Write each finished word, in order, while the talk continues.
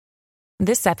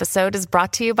This episode is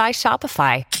brought to you by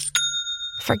Shopify.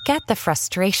 Forget the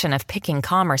frustration of picking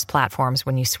commerce platforms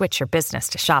when you switch your business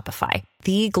to Shopify,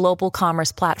 the global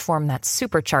commerce platform that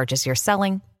supercharges your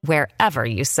selling wherever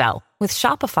you sell. With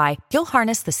Shopify, you'll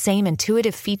harness the same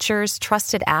intuitive features,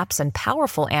 trusted apps, and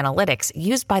powerful analytics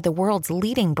used by the world's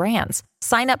leading brands.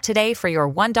 Sign up today for your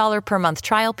 $1 per month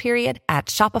trial period at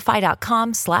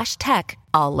shopify.com/tech,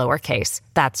 all lowercase.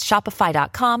 That's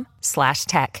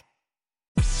shopify.com/tech.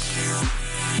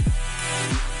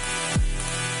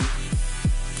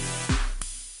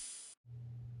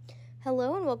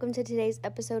 Hello and welcome to today's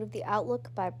episode of The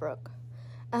Outlook by Brooke.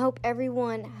 I hope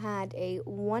everyone had a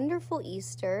wonderful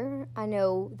Easter. I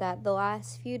know that the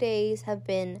last few days have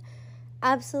been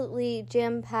absolutely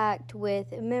jam-packed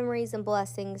with memories and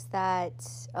blessings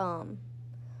that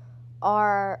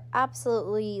are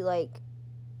absolutely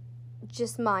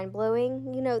just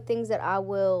mind-blowing, things that I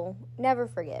will never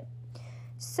forget.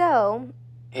 So,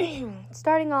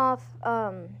 starting off,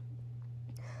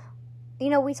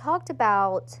 we talked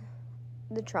about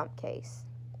the Trump case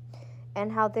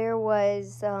and how there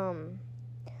was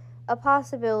a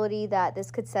possibility that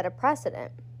this could set a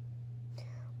precedent.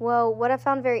 Well, what I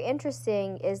found very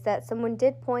interesting is that someone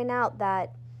did point out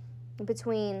that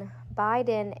between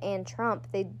Biden and Trump,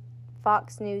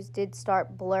 Fox News did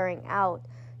start blurring out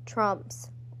Trump's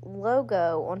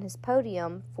logo on his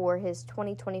podium for his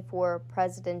 2024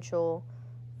 presidential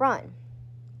run,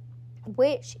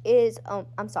 which is,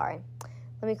 I'm sorry,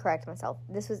 let me correct myself.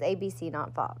 This was ABC,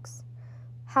 not Fox.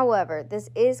 However, this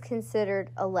is considered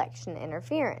election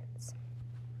interference.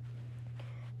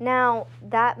 Now,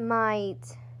 that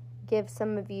might give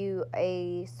some of you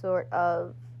a sort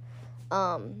of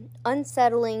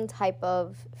unsettling type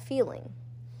of feeling.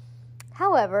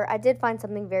 However, I did find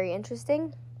something very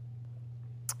interesting.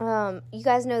 You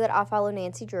guys know that I follow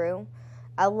Nancy Drew.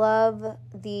 I love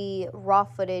the raw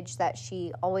footage that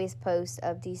she always posts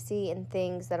of DC and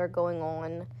things that are going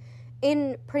on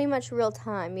in pretty much real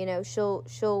time. Or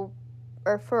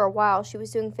for a while, she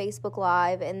was doing Facebook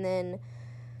Live and then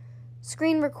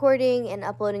screen recording and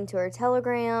uploading to her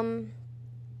Telegram.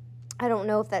 I don't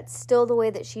know if that's still the way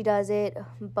that she does it,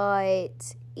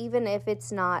 but even if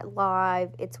it's not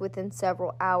live, it's within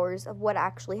several hours of what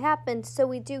actually happened, so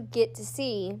we do get to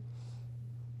see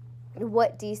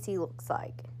what DC looks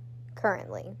like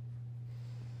currently.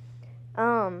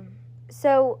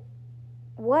 So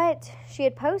what she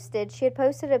had posted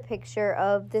a picture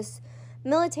of this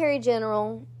military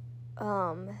general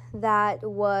that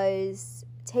was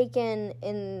taken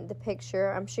in the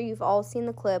picture. I'm sure you've all seen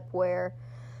the clip where,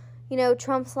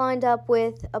 Trump's lined up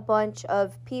with a bunch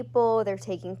of people, they're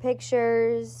taking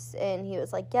pictures, and he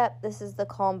was like, yep, this is the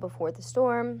calm before the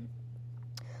storm.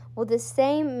 Well, this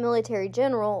same military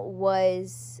general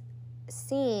was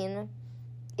seen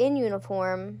in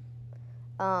uniform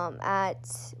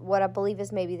at what I believe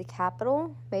is maybe the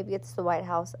Capitol. Maybe it's the White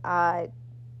House. I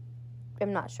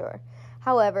am not sure.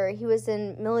 However, he was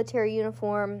in military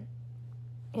uniform,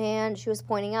 and she was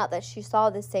pointing out that she saw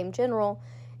this same general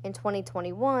in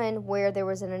 2021 where there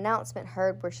was an announcement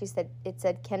heard where it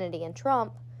said Kennedy and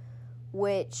Trump,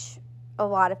 which a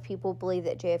lot of people believe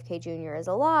that JFK Jr. is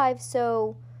alive,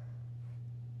 so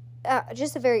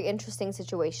just a very interesting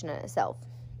situation in itself.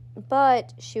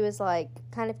 But she was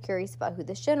kind of curious about who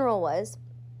this general was.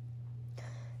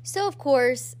 So, of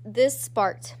course, this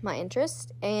sparked my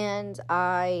interest, and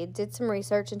I did some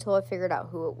research until I figured out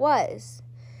who it was.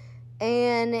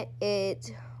 And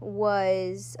it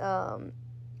was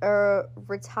a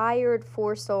retired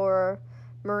four-star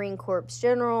Marine Corps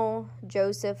General,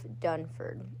 Joseph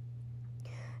Dunford.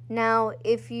 Now,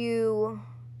 if you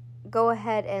go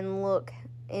ahead and look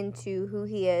into who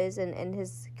he is and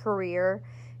his career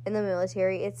in the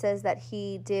military, it says that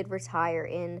he did retire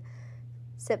in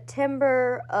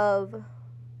September of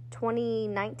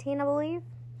 2019, I believe,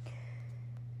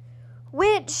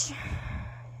 which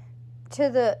to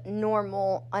the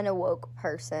normal unawoke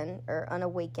person or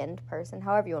unawakened person,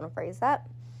 however you want to phrase that,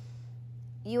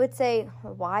 you would say,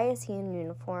 why is he in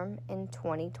uniform in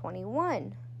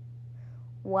 2021?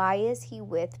 Why is he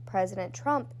with President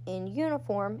Trump in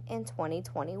uniform in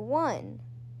 2021?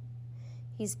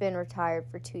 He's been retired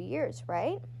for 2 years,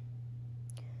 right?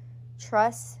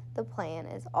 Trust the plan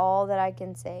is all that I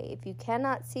can say. If you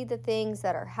cannot see the things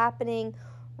that are happening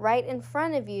right in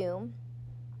front of you,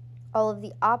 all of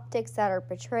the optics that are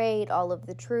portrayed, all of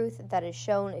the truth that is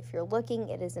shown, if you're looking,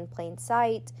 it is in plain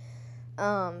sight,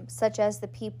 such as the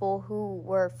people who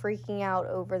were freaking out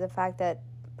over the fact that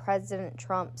President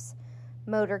Trump's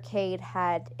motorcade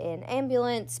had an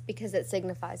ambulance because it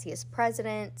signifies he is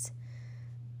president.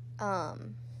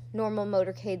 normal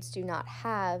motorcades do not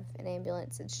have an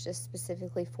ambulance. It's just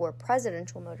specifically for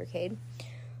presidential motorcade.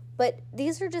 But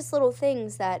these are just little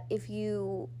things that if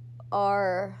you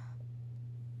are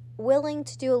willing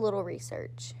to do a little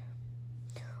research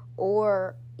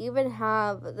or even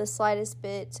have the slightest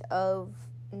bit of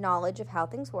knowledge of how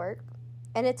things work,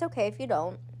 and it's okay if you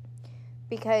don't,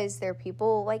 because there are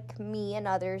people like me and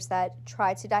others that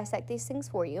try to dissect these things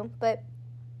for you, but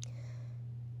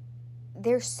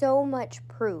there's so much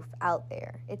proof out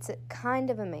there. It's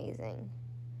kind of amazing,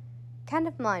 kind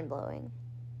of mind-blowing.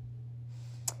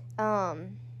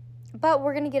 But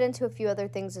we're going to get into a few other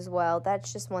things as well.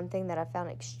 That's just one thing that I found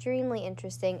extremely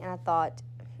interesting, and I thought,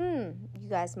 you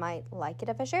guys might like it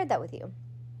if I shared that with you.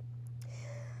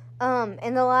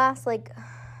 In the last,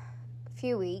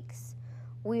 few weeks,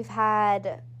 we've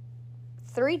had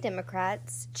 3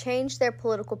 Democrats change their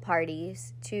political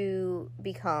parties to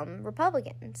become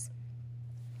Republicans.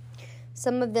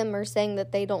 Some of them are saying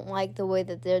that they don't like the way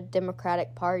that the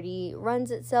Democratic Party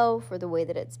runs itself or the way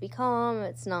that it's become.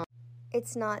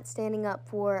 It's not standing up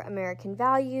for American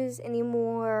values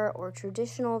anymore or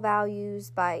traditional values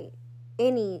by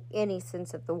any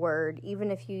sense of the word,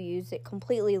 even if you use it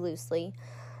completely loosely.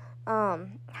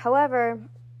 However,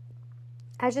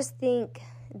 I just think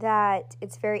that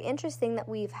it's very interesting that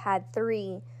we've had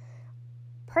 3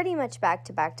 pretty much back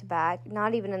to back to back,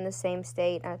 not even in the same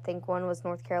state. I think one was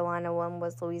North Carolina, one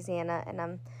was Louisiana, and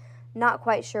I'm not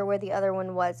quite sure where the other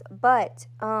one was. But,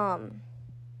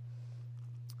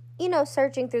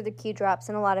 searching through the key drops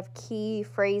and a lot of key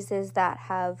phrases that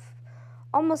have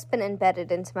almost been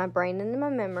embedded into my brain and in my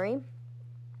memory,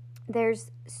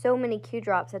 there's so many cue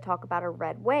drops that talk about a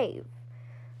red wave.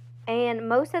 And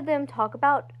most of them talk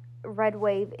about red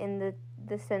wave in the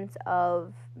sense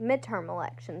of midterm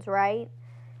elections, right?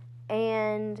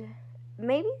 And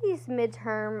maybe these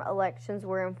midterm elections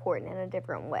were important in a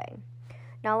different way.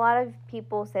 Now, a lot of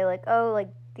people say,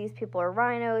 these people are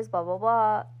rhinos, blah, blah,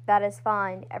 blah. That is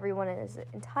fine. Everyone is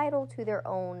entitled to their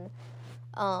own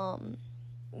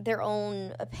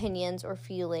opinions or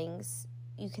feelings.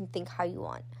 You can think how you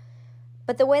want.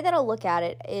 But the way that I'll look at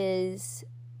it is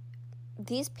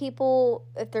these people,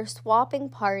 if they're swapping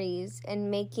parties and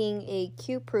making a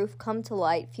Q-proof come to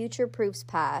light, future proofs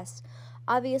past,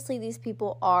 obviously these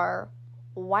people are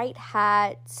white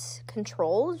hat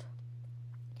controlled.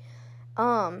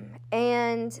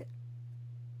 And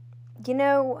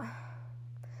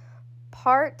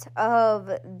part of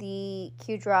the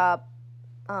Q drop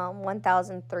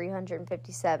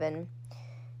 1357,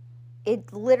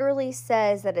 it literally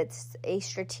says that it's a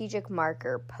strategic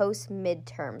marker, post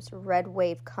midterms, red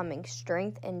wave coming,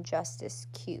 strength and justice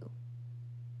Q.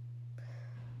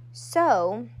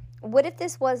 So, what if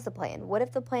this was the plan? What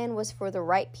if the plan was for the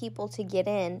right people to get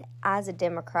in as a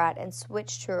Democrat and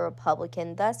switch to a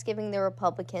Republican, thus giving the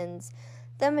Republicans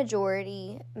the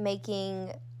majority,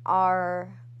 making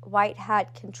our white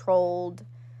hat controlled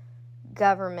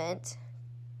government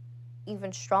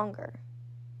even stronger?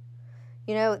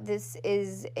 This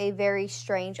is a very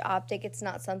strange optic. It's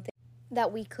not something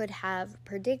that we could have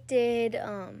predicted,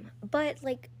 but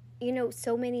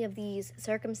so many of these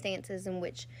circumstances in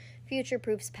which future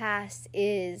proofs past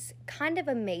is kind of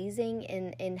amazing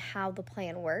in how the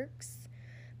plan works,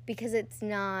 because it's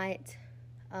not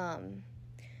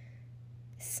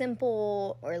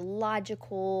simple or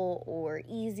logical or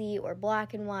easy or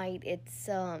black and white. It's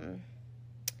in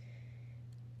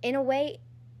a way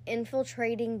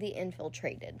infiltrating the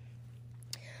infiltrated.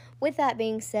 With that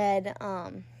being said,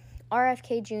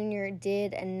 RFK Jr.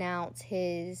 did announce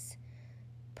his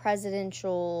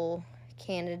presidential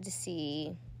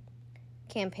candidacy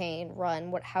campaign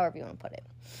run, however you want to put it.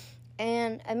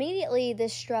 And immediately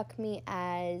this struck me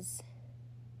as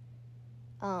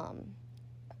how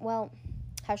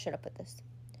should I put this?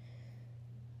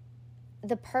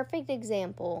 The perfect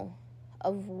example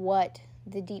of what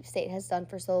the deep state has done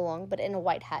for so long, but in a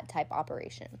white hat type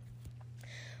operation.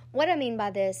 What I mean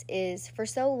by this is, for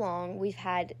so long, we've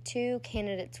had 2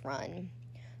 candidates run,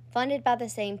 funded by the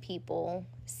same people,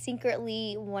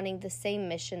 secretly wanting the same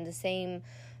mission, the same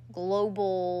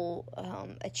global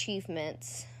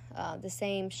achievements, the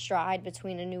same stride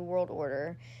between a new world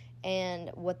order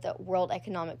and what the World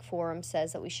Economic Forum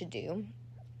says that we should do.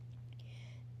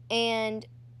 And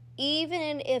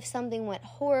even if something went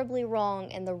horribly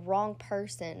wrong and the wrong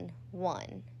person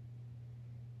won,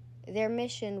 their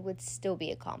mission would still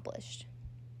be accomplished.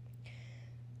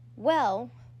 Well,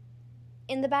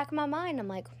 in the back of my mind, I'm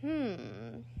like,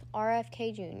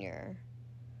 RFK Jr.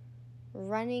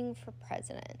 running for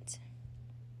president.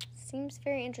 Seems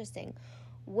very interesting.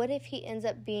 What if he ends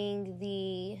up being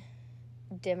the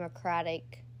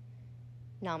Democratic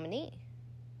nominee?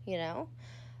 You know?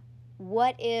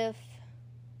 What if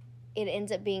it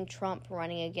ends up being Trump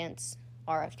running against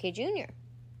RFK Jr.?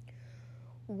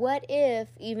 What if,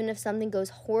 even if something goes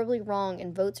horribly wrong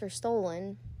and votes are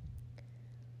stolen,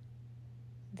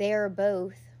 they're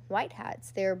both white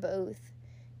hats? They're both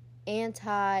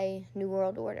anti-New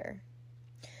World Order.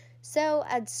 So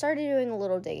I started doing a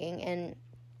little digging, and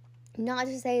not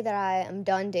to say that I am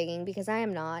done digging, because I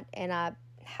am not, and I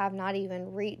have not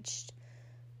even reached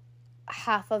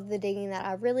half of the digging that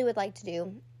I really would like to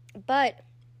do. But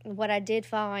what I did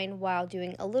find while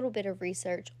doing a little bit of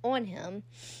research on him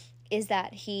is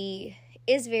that he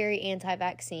is very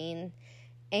anti-vaccine,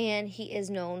 and he is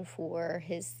known for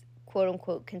his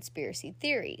quote-unquote conspiracy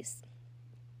theories.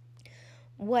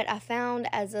 What I found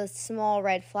as a small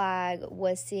red flag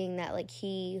was seeing that, like,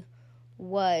 he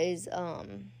was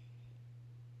an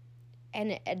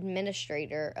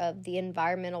administrator of the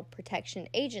Environmental Protection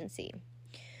Agency.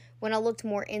 When I looked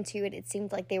more into it, it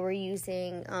seemed like they were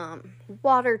using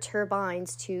water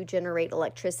turbines to generate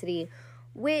electricity,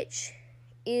 which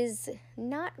is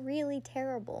not really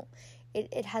terrible.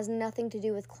 It has nothing to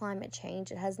do with climate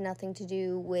change. It has nothing to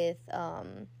do with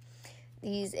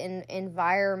these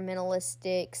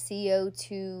environmentalistic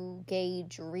CO2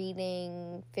 gauge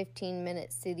reading,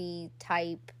 15-minute city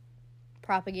type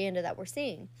propaganda that we're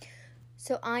seeing.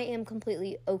 So I am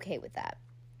completely okay with that.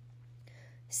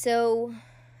 So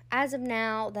as of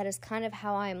now, that is kind of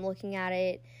how I am looking at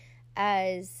it,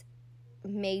 as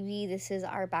maybe this is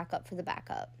our backup for the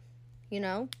backup. You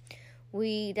know,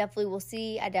 we definitely will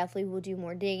see. I definitely will do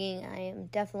more digging. I am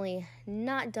definitely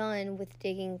not done with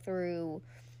digging through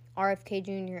RFK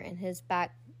Jr. and his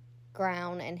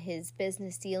background and his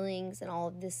business dealings and all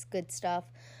of this good stuff.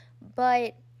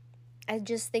 But I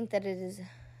just think that it is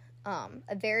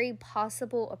a very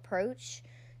possible approach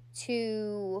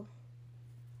to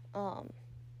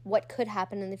what could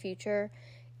happen in the future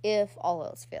if all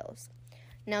else fails.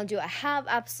 Now, do I have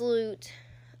absolute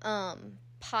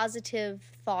positive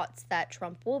thoughts that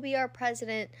Trump will be our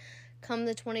president come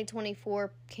the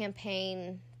 2024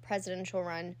 campaign presidential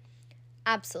run?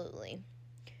 Absolutely.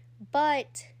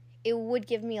 But it would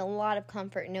give me a lot of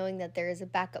comfort knowing that there is a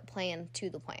backup plan to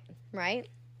the plan, right?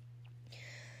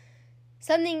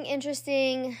 Something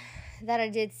interesting that I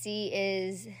did see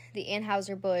is the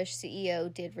Anheuser-Busch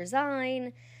CEO did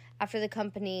resign after the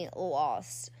company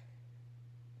lost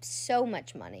so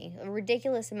much money, a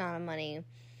ridiculous amount of money,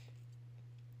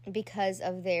 because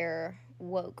of their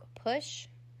woke push.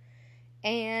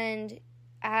 And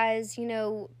as you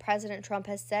know, President Trump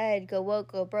has said, go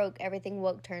woke, go broke, everything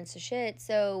woke turns to shit.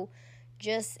 So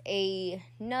just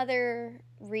another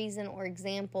reason or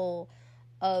example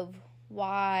of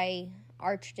why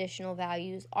our traditional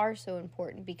values are so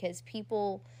important, because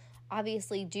people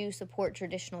obviously do support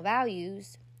traditional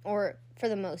values, or for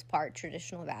the most part,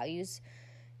 traditional values.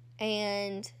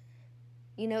 And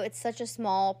you know, it's such a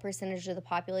small percentage of the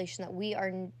population that we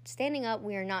are standing up.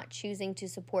 We are not choosing to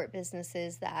support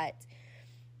businesses that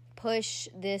push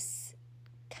this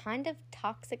kind of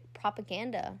toxic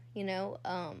propaganda, you know,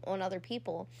 on other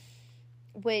people.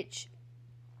 Which,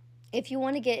 if you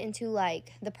want to get into,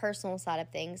 like, the personal side of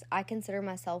things, I consider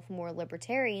myself more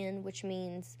libertarian, which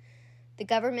means the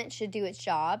government should do its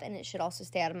job and it should also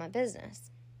stay out of my business.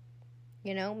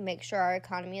 You know, make sure our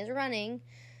economy is running.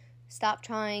 Stop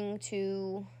trying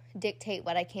to dictate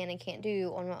what I can and can't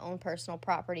do on my own personal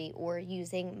property or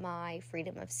using my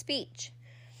freedom of speech.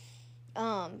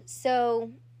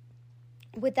 So,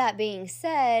 with that being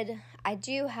said, I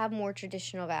do have more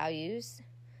traditional values.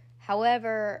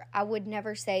 However, I would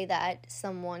never say that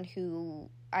someone who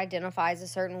identifies a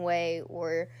certain way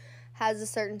or has a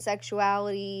certain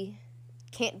sexuality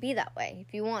can't be that way.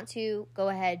 If you want to, go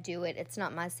ahead, do it. It's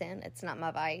not my sin. It's not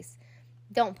my vice.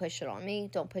 Don't push it on me.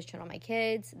 Don't push it on my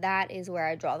kids. That is where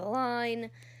I draw the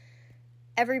line.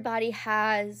 Everybody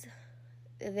has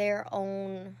their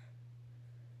own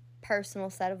personal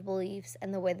set of beliefs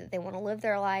and the way that they want to live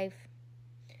their life,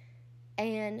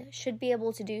 and should be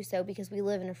able to do so because we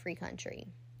live in a free country.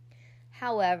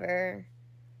 However,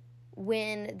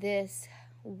 when this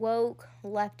woke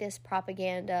leftist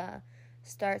propaganda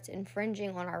starts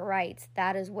infringing on our rights,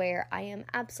 that is where I am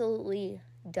absolutely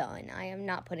done. I am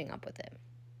not putting up with it.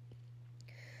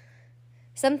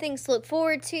 Some things to look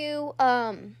forward to.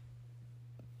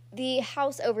 The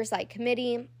House Oversight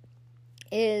Committee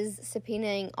is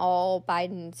subpoenaing all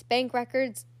Biden's bank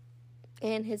records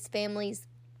and his family's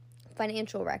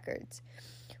financial records.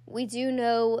 We do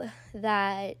know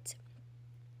that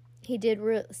he did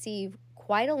receive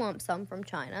quite a lump sum from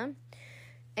China,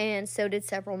 and so did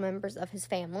several members of his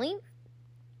family.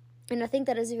 And I think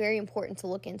that is very important to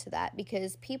look into that,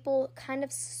 because people kind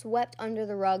of swept under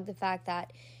the rug the fact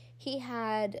that he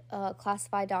had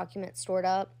classified documents stored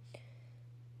up.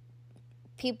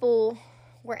 People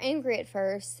were angry at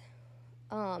first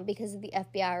because of the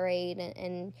FBI raid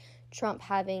and Trump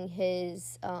having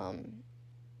his own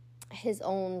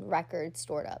records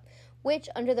stored up, which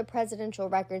under the Presidential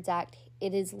Records Act,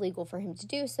 it is legal for him to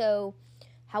do so.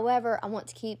 However, I want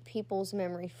to keep people's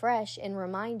memory fresh and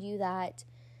remind you that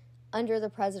under the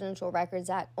Presidential Records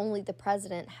Act, only the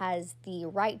president has the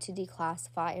right to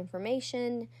declassify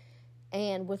information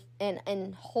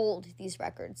and hold these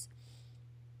records.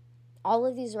 All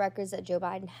of these records that Joe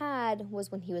Biden had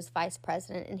was when he was vice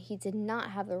president, and he did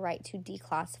not have the right to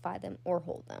declassify them or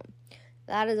hold them.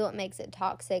 That is what makes it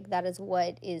toxic. That is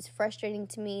what is frustrating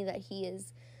to me, that he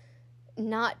has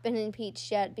not been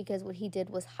impeached yet, because what he did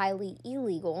was highly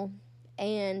illegal,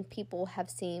 and people have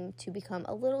seemed to become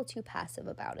a little too passive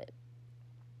about it.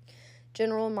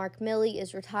 General Mark Milley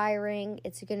is retiring.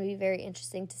 It's going to be very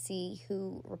interesting to see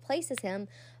who replaces him,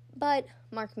 but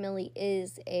Mark Milley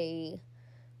is a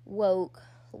woke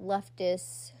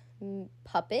leftist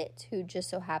puppet who just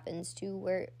so happens to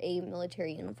wear a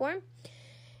military uniform.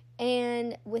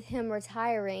 And with him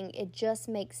retiring, it just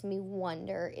makes me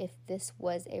wonder if this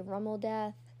was a Rommel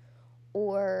death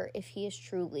or if he is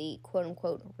truly,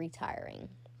 quote-unquote, retiring.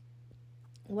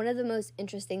 One of the most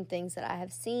interesting things that I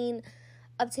have seen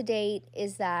up to date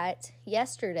is that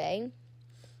yesterday,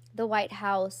 the White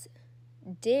House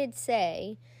did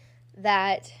say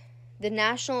that the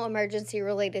national emergency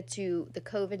related to the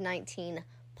COVID-19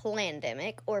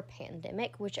 plandemic or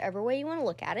pandemic, whichever way you want to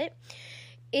look at it,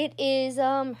 it is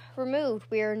removed.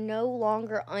 We are no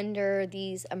longer under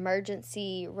these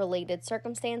emergency-related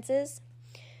circumstances.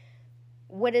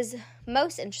 What is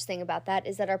most interesting about that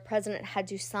is that our president had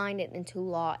to sign it into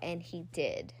law, and he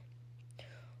did.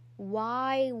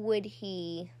 Why would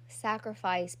he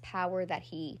sacrifice power that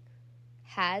he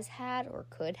has had or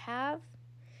could have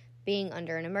being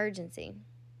under an emergency?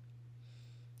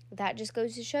 That just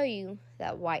goes to show you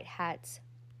that white hats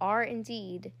are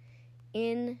indeed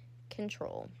in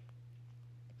control.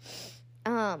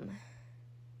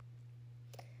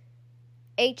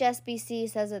 HSBC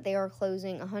says that they are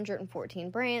closing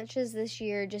 114 branches this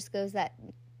year. Just goes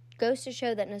to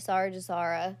show that NESARA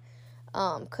GESARA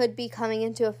could be coming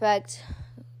into effect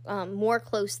more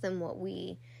close than what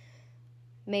we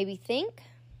maybe think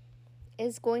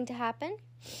is going to happen.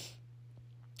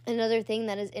 Another thing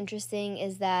that is interesting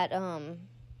is that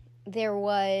there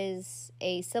was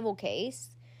a civil case,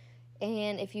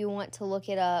 and if you want to look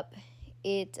it up,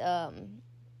 it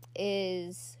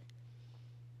is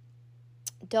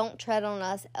Don't Tread on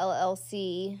Us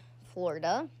LLC,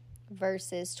 Florida,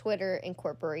 versus Twitter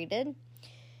Incorporated.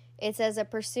 It says,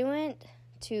 pursuant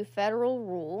to federal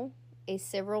rule, a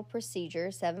civil procedure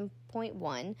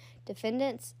 7.1,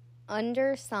 defendants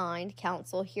undersigned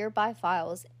counsel hereby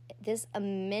files this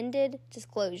amended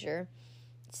disclosure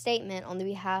statement on the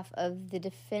behalf of the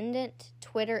defendant,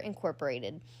 Twitter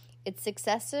Incorporated, its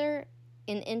successor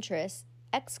in interest,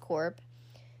 X Corp,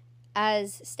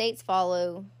 as states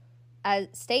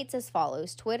as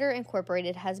follows. Twitter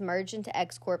Incorporated has merged into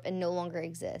X Corp and no longer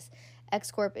exists. X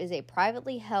Corp is a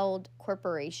privately held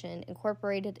corporation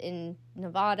incorporated in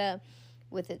Nevada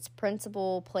with its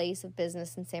principal place of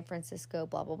business in San Francisco,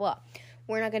 blah, blah, blah.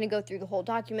 We're not going to go through the whole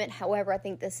document. However, I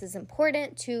think this is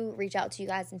important to reach out to you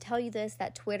guys and tell you this,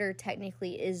 that Twitter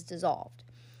technically is dissolved.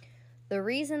 The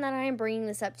reason that I am bringing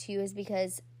this up to you is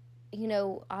because, you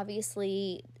know,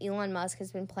 obviously Elon Musk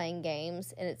has been playing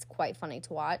games, and it's quite funny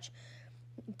to watch.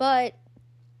 But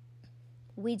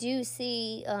we do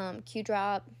see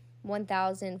QDrop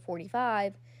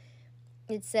 1045.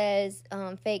 It says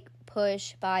fake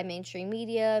push by mainstream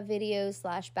media, videos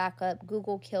 / backup,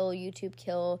 Google kill, YouTube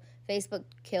kill, Facebook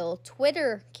kill,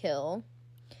 Twitter kill,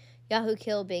 Yahoo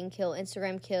kill, Bing kill,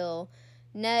 Instagram kill,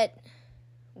 net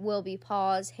will be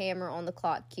paused, hammer on the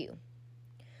clock, Q.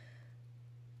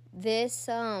 This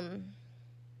is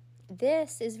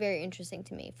very interesting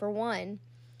to me. For one,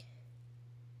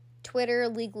 Twitter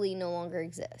legally no longer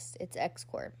exists. It's X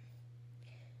Corp.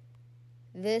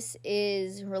 This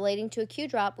is relating to a Q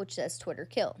drop, which says Twitter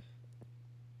kill,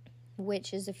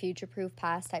 which is a future-proof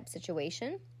past type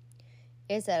situation.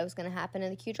 It said it was going to happen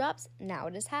in the Q drops. Now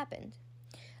it has happened.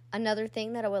 Another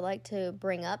thing that I would like to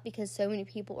bring up, because so many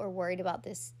people are worried about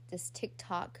this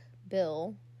TikTok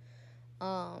bill,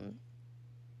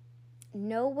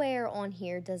 nowhere on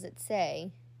here does it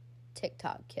say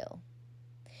TikTok kill.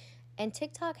 And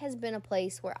TikTok has been a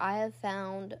place where I have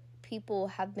found people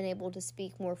have been able to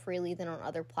speak more freely than on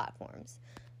other platforms.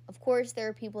 Of course, there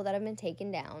are people that have been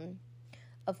taken down.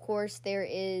 Of course, there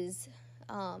is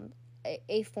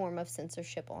a form of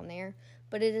censorship on there,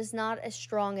 but it is not as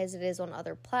strong as it is on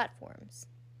other platforms.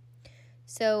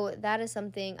 So that is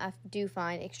something I do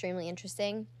find extremely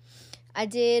interesting. I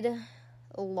did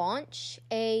launch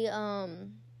a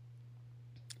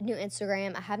new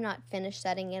Instagram. I have not finished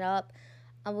setting it up.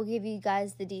 I will give you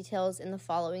guys the details in the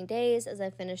following days as I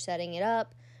finish setting it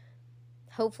up.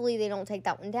 Hopefully they don't take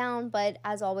that one down, but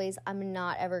as always, I'm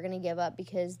not ever going to give up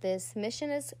because this mission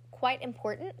is quite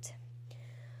important.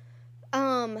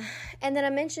 And then I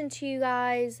mentioned to you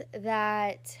guys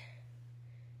that,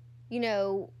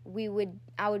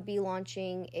 I would be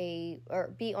launching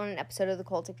be on an episode of the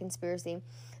Cult of Conspiracy.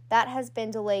 That has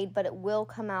been delayed, but it will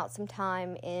come out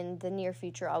sometime in the near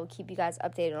future. I will keep you guys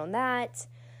updated on that.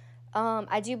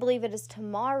 I do believe it is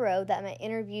tomorrow that my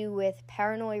interview with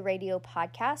Paranoid Radio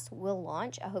Podcast will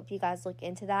launch. I hope you guys look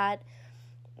into that.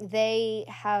 They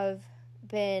have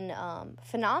been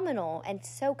phenomenal and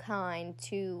so kind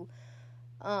to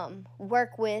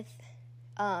work with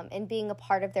and being a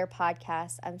part of their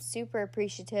podcast. I'm super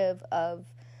appreciative of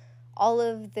all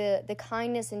of the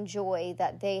kindness and joy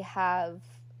that they have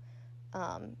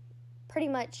pretty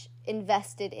much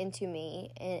invested into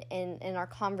me in our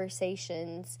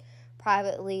conversations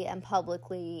privately and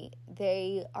publicly.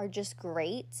 They are just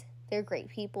great. They're great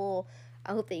people.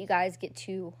 I hope that you guys get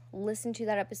to listen to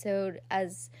that episode.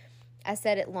 As I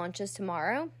said, it launches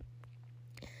tomorrow.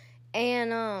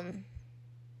 And,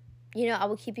 I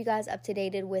will keep you guys up to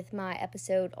date with my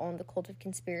episode on the Cult of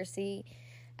Conspiracy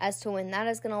as to when that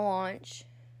is going to launch.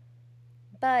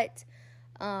 But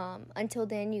until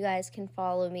then, you guys can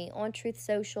follow me on Truth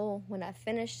Social. When I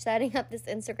finish setting up this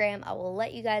Instagram, I will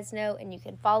let you guys know, and you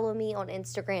can follow me on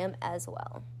Instagram as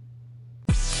well.